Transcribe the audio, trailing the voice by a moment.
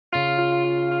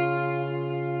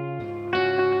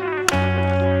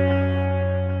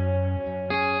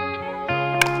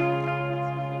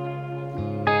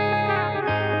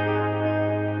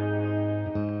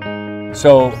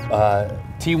So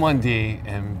T1D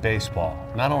in baseball,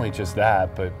 not only just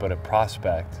that, but a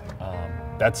prospect.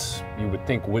 That's, you would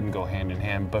think, wouldn't go hand in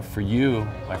hand, but for you,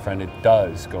 my friend, it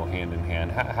does go hand in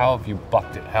hand. How have you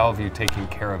bucked it? How have you taken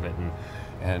care of it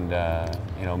and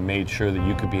you know, made sure that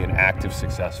you could be an active,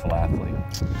 successful athlete?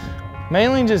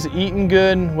 Mainly just eating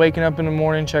good, waking up in the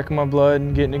morning, checking my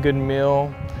blood, getting a good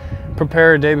meal.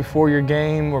 Prepare a day before your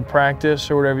game or practice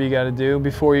or whatever you got to do.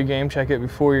 Before your game, check it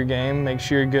before your game, make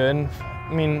sure you're good.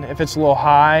 I mean, if it's a little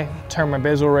high, turn my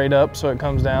basal rate up so it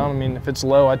comes down. I mean, if it's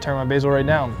low, I turn my basal rate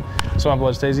down so my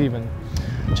blood stays even.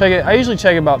 Check it. I usually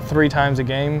check it about 3 times a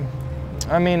game.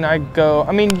 I mean,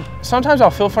 sometimes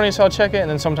I'll feel funny, so I'll check it, and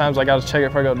then sometimes like I'll just check it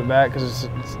before I go to the bat because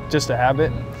it's just a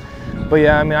habit. But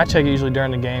yeah, I mean, I check it usually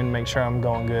during the game to make sure I'm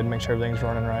going good, make sure everything's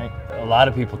running right. A lot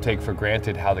of people take for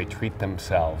granted how they treat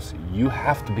themselves. You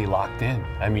have to be locked in.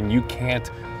 I mean, you can't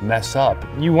mess up.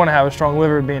 You want to have a strong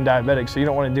liver being diabetic, so you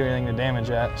don't want to do anything to damage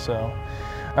that. So,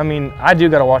 I mean, I do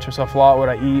got to watch myself a lot, what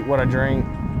I eat, what I drink,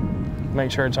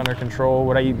 make sure it's under control,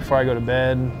 what I eat before I go to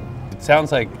bed. It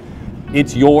sounds like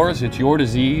it's yours, it's your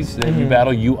disease that you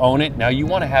battle, you own it. Now you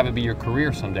want to have it be your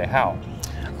career someday. How?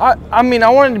 I mean, I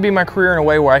want it to be my career in a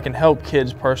way where I can help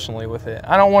kids personally with it.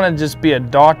 I don't want to just be a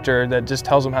doctor that just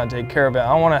tells them how to take care of it.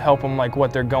 I want to help them like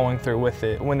what they're going through with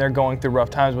it, when they're going through rough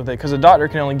times with it. Because a doctor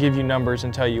can only give you numbers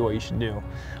and tell you what you should do.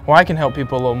 Well, I can help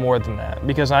people a little more than that.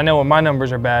 Because I know when my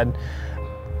numbers are bad,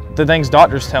 the things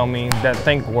doctors tell me that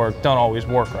think work don't always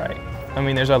work right. I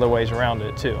mean, there's other ways around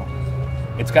it too.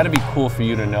 It's got to be cool for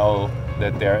you to know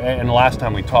that there, and the last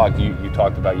time we talked, you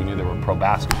talked about you knew there were pro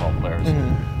basketball players.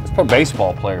 There's pro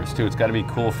baseball players too. It's got to be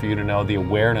cool for you to know the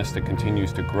awareness that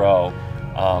continues to grow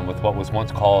with what was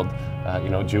once called, you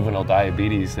know, juvenile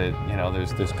diabetes. That, you know,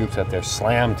 there's groups out there,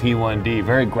 Slam T1D,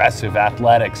 very aggressive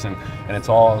athletics, and it's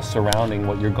all surrounding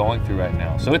what you're going through right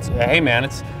now. So it's, hey man,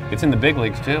 it's in the big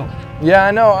leagues too. Yeah,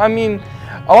 I know. I mean,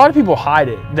 a lot of people hide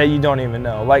it that you don't even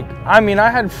know. Like, I mean, I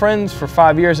had friends for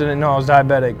 5 years that didn't know I was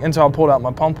diabetic until I pulled out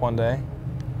my pump one day.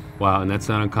 Wow, and that's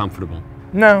not uncomfortable.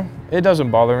 No, it doesn't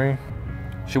bother me.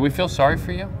 Should we feel sorry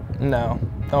for you? No,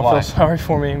 don't Why? feel sorry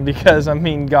for me because, I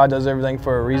mean, God does everything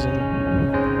for a reason.